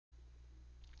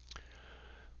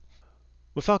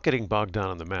Without getting bogged down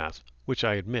in the math, which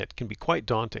I admit can be quite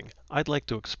daunting, I'd like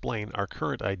to explain our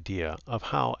current idea of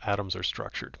how atoms are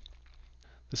structured.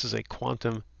 This is a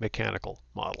quantum mechanical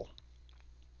model.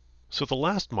 So the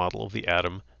last model of the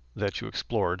atom that you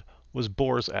explored was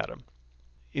Bohr's atom,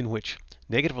 in which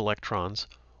negative electrons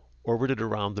orbited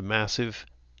around the massive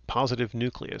positive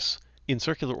nucleus in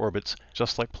circular orbits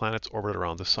just like planets orbit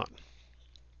around the sun.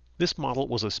 This model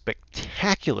was a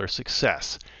spectacular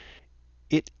success.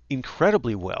 It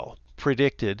incredibly well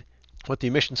predicted what the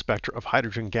emission spectra of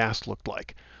hydrogen gas looked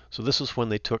like. So this was when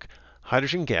they took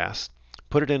hydrogen gas,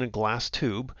 put it in a glass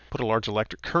tube, put a large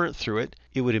electric current through it,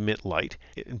 it would emit light.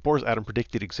 And Bohr's atom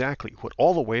predicted exactly what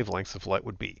all the wavelengths of light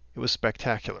would be. It was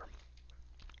spectacular.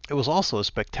 It was also a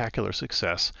spectacular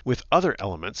success with other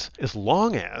elements as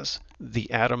long as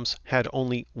the atoms had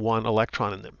only one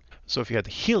electron in them. So if you had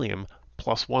the helium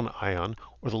plus 1 ion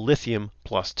or the lithium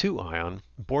plus 2 ion,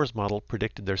 Bohr's model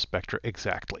predicted their spectra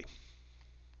exactly.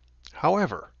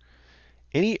 However,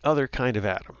 any other kind of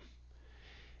atom,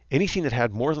 anything that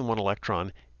had more than one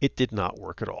electron, it did not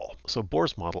work at all. So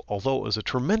Bohr's model, although it was a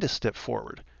tremendous step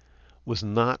forward, was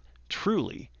not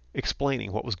truly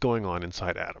explaining what was going on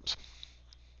inside atoms.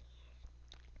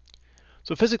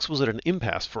 So physics was at an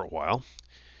impasse for a while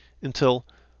until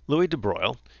Louis de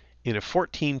Broglie, in a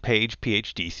 14-page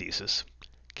PhD thesis,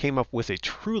 came up with a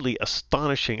truly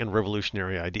astonishing and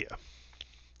revolutionary idea,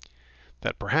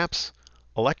 that perhaps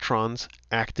electrons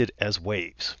acted as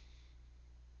waves.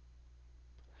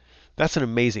 That's an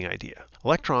amazing idea.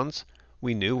 Electrons,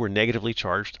 we knew, were negatively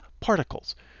charged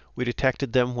particles. We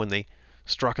detected them when they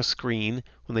struck a screen,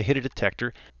 when they hit a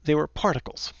detector. They were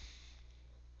particles.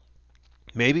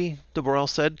 Maybe, de Broglie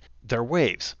said, they're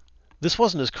waves. This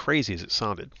wasn't as crazy as it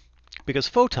sounded, because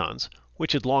photons,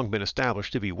 which had long been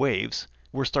established to be waves,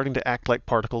 were starting to act like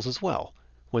particles as well.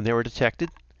 When they were detected,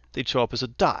 they'd show up as a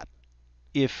dot.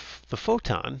 If the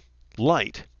photon,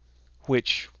 light,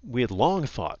 which we had long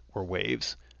thought were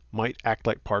waves, might act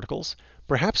like particles,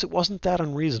 perhaps it wasn't that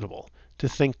unreasonable to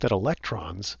think that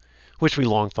electrons, which we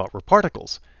long thought were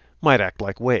particles, might act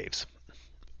like waves.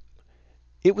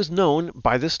 It was known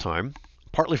by this time,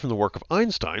 partly from the work of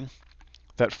Einstein,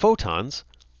 that photons,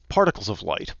 particles of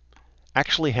light,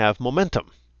 actually have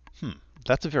momentum.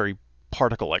 That's a very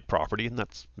particle-like property, and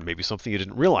that's maybe something you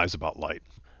didn't realize about light.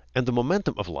 And the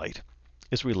momentum of light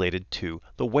is related to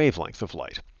the wavelength of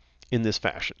light in this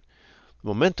fashion.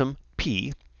 Momentum,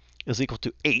 p, is equal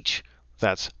to h,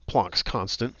 that's Planck's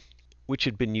constant, which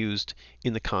had been used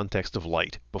in the context of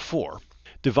light before,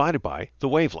 divided by the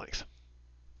wavelength.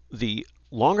 The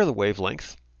longer the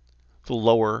wavelength, the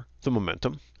lower the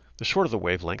momentum. The shorter the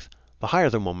wavelength, the higher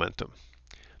the momentum.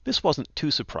 This wasn't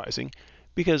too surprising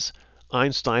because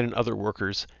Einstein and other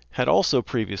workers had also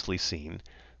previously seen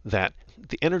that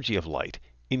the energy of light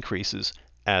increases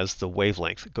as the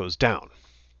wavelength goes down.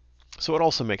 So it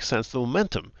also makes sense the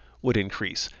momentum would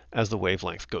increase as the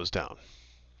wavelength goes down.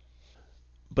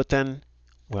 But then,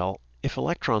 well, if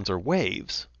electrons are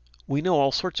waves, we know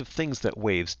all sorts of things that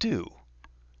waves do.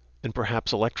 And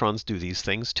perhaps electrons do these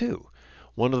things too.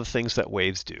 One of the things that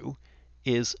waves do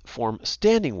is form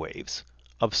standing waves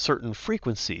of certain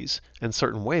frequencies and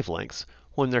certain wavelengths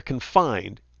when they're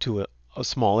confined to a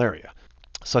small area,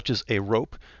 such as a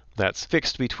rope that's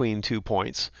fixed between 2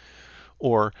 points,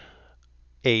 or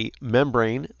a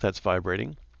membrane that's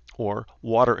vibrating, or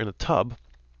water in a tub.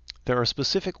 There are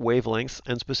specific wavelengths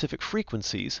and specific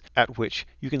frequencies at which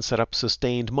you can set up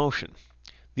sustained motion.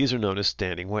 These are known as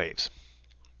standing waves.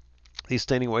 These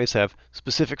standing waves have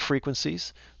specific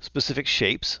frequencies, specific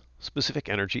shapes, specific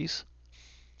energies.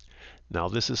 Now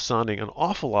this is sounding an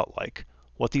awful lot like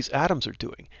what these atoms are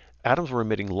doing. Atoms were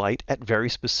emitting light at very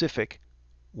specific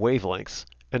wavelengths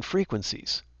and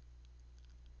frequencies.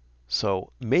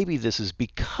 So maybe this is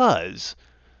because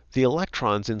the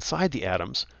electrons inside the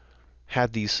atoms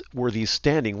were these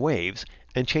standing waves,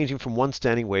 and changing from one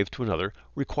standing wave to another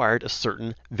required a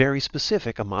certain very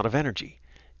specific amount of energy,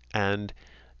 and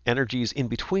energies in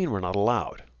between were not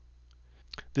allowed.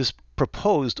 This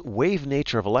proposed wave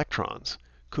nature of electrons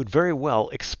could very well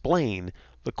explain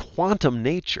the quantum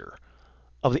nature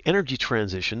of the energy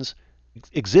transitions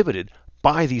exhibited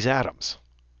by these atoms.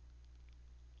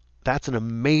 That's an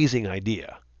amazing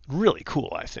idea. Really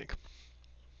cool, I think.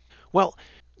 Well,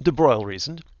 de Broglie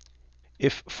reasoned,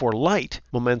 if for light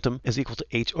momentum is equal to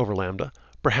h over lambda,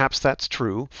 perhaps that's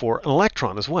true for an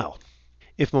electron as well.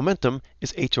 If momentum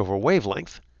is h over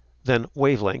wavelength, then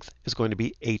wavelength is going to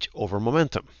be h over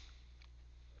momentum.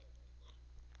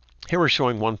 Here we're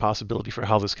showing one possibility for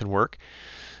how this can work,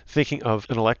 thinking of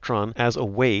an electron as a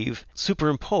wave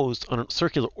superimposed on a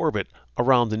circular orbit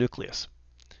around the nucleus.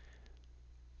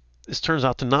 This turns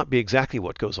out to not be exactly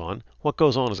what goes on. What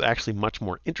goes on is actually much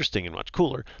more interesting and much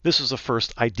cooler. This was the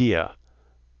first idea.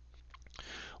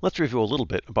 Let's review a little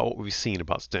bit about what we've seen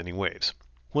about standing waves.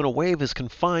 When a wave is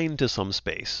confined to some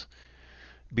space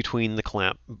between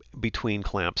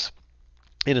clamps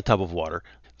in a tub of water,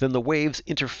 then the waves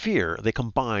interfere, they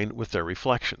combine with their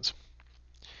reflections.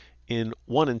 In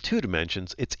 1 and 2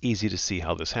 dimensions, it's easy to see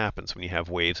how this happens when you have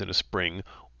waves in a spring,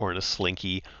 or in a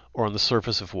slinky, or on the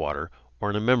surface of water, or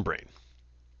in a membrane.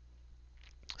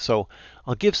 So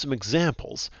I'll give some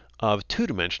examples of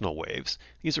two-dimensional waves.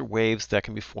 These are waves that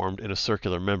can be formed in a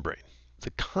circular membrane.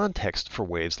 The context for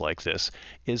waves like this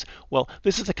is, well,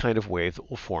 this is the kind of wave that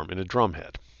will form in a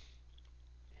drumhead.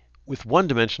 With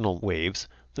one-dimensional waves,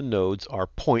 the nodes are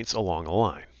points along a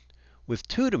line. With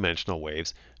two-dimensional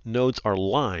waves, nodes are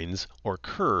lines or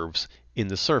curves in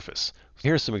the surface.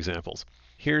 Here's some examples.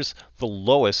 Here's the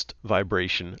lowest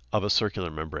vibration of a circular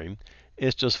membrane.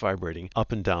 It's just vibrating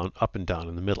up and down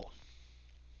in the middle.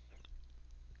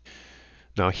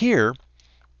 Now here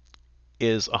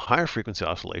is a higher frequency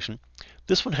oscillation.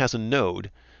 This one has a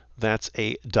node that's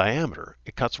a diameter.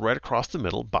 It cuts right across the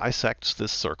middle, bisects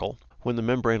this circle. When the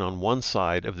membrane on one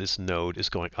side of this node is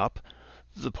going up,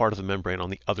 the part of the membrane on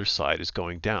the other side is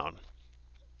going down.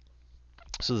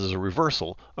 So there's a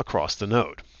reversal across the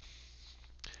node.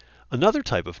 Another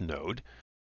type of node,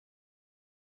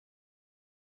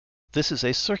 this is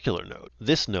a circular node.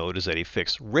 This node is at a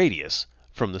fixed radius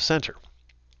from the center.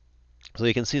 So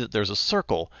you can see that there's a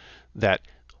circle that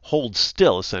holds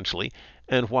still, essentially,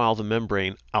 and while the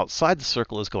membrane outside the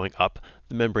circle is going up,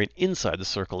 the membrane inside the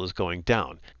circle is going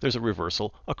down. There's a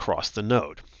reversal across the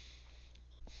node.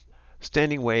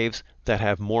 Standing waves that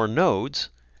have more nodes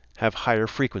have higher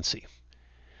frequency.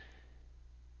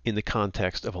 In the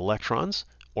context of electrons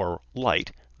or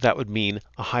light, that would mean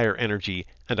a higher energy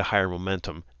and a higher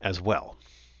momentum as well.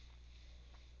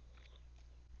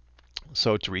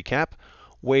 So to recap,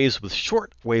 waves with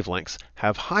short wavelengths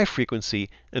have high frequency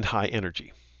and high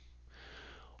energy.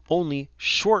 Only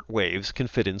short waves can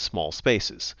fit in small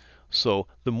spaces. So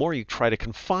the more you try to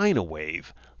confine a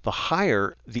wave, the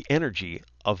higher the energy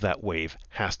of that wave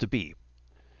has to be.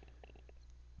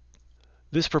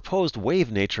 This proposed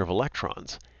wave nature of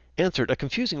electrons answered a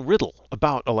confusing riddle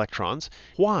about electrons.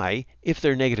 Why, if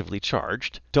they're negatively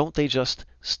charged, don't they just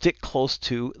stick close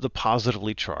to the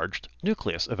positively charged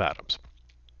nucleus of atoms?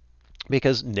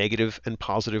 Because negative and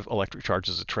positive electric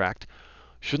charges attract,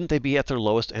 shouldn't they be at their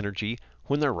lowest energy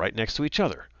when they're right next to each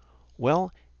other?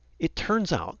 Well, it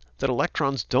turns out that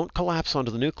electrons don't collapse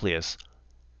onto the nucleus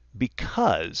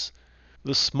because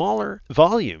the smaller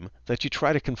volume that you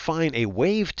try to confine a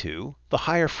wave to, the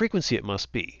higher frequency it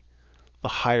must be. The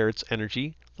higher its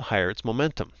energy, the higher its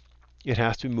momentum. It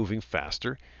has to be moving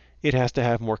faster. It has to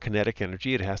have more kinetic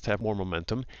energy. It has to have more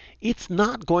momentum. It's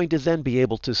not going to then be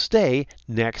able to stay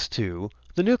next to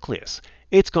the nucleus.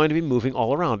 It's going to be moving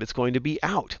all around. It's going to be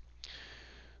out.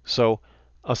 So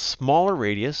a smaller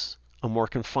radius, a more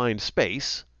confined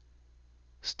space,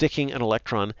 sticking an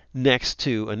electron next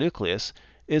to a nucleus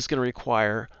is going to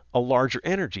require a larger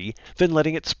energy than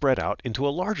letting it spread out into a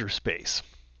larger space.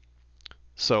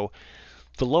 So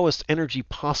the lowest energy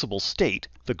possible state,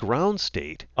 the ground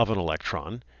state of an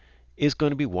electron, is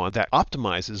going to be one that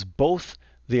optimizes both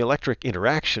the electric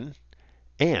interaction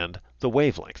and the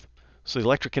wavelength. So the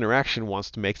electric interaction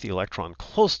wants to make the electron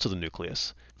close to the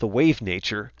nucleus. The wave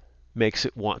nature makes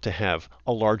it want to have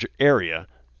a larger area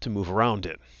to move around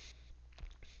in.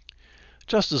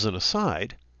 Just as an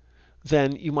aside,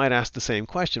 then you might ask the same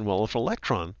question, well, if an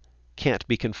electron can't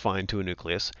be confined to a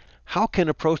nucleus, how can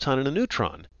a proton and a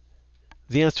neutron?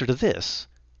 The answer to this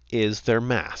is their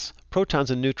mass.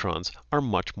 Protons and neutrons are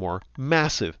much more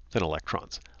massive than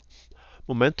electrons.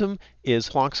 Momentum is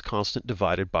Planck's constant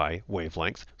divided by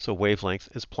wavelength, so wavelength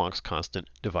is Planck's constant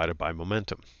divided by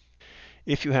momentum.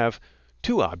 If you have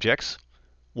two objects,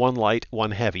 one light,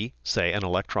 one heavy, say an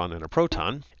electron and a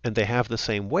proton, and they have the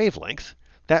same wavelength,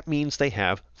 that means they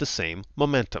have the same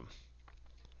momentum.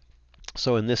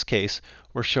 So in this case,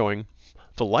 we're showing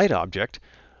the light object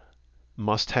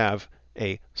must have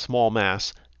a small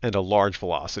mass and a large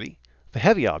velocity. The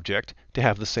heavy object, to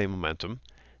have the same momentum,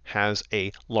 has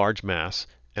a large mass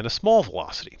and a small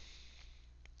velocity.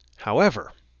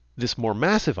 However, this more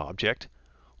massive object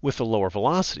with a lower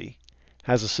velocity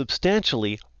has a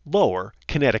substantially lower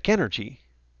kinetic energy,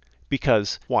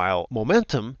 because while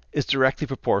momentum is directly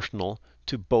proportional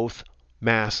to both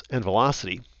mass and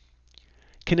velocity,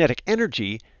 kinetic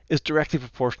energy is directly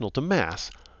proportional to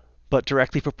mass, but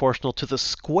directly proportional to the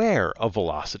square of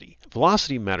velocity.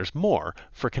 Velocity matters more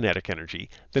for kinetic energy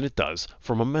than it does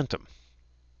for momentum.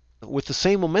 With the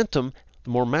same momentum, the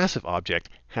more massive object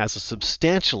has a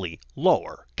substantially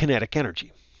lower kinetic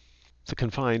energy. The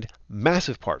confined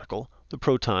massive particle, the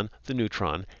proton, the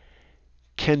neutron,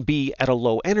 can be at a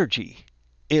low energy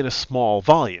in a small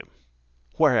volume,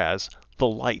 whereas the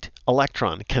light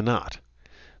electron cannot.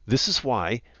 This is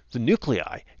why the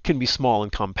nuclei can be small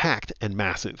and compact and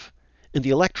massive, and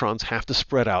the electrons have to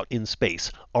spread out in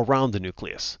space around the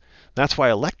nucleus. That's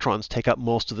why electrons take up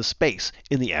most of the space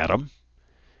in the atom,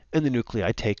 and the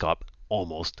nuclei take up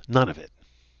almost none of it.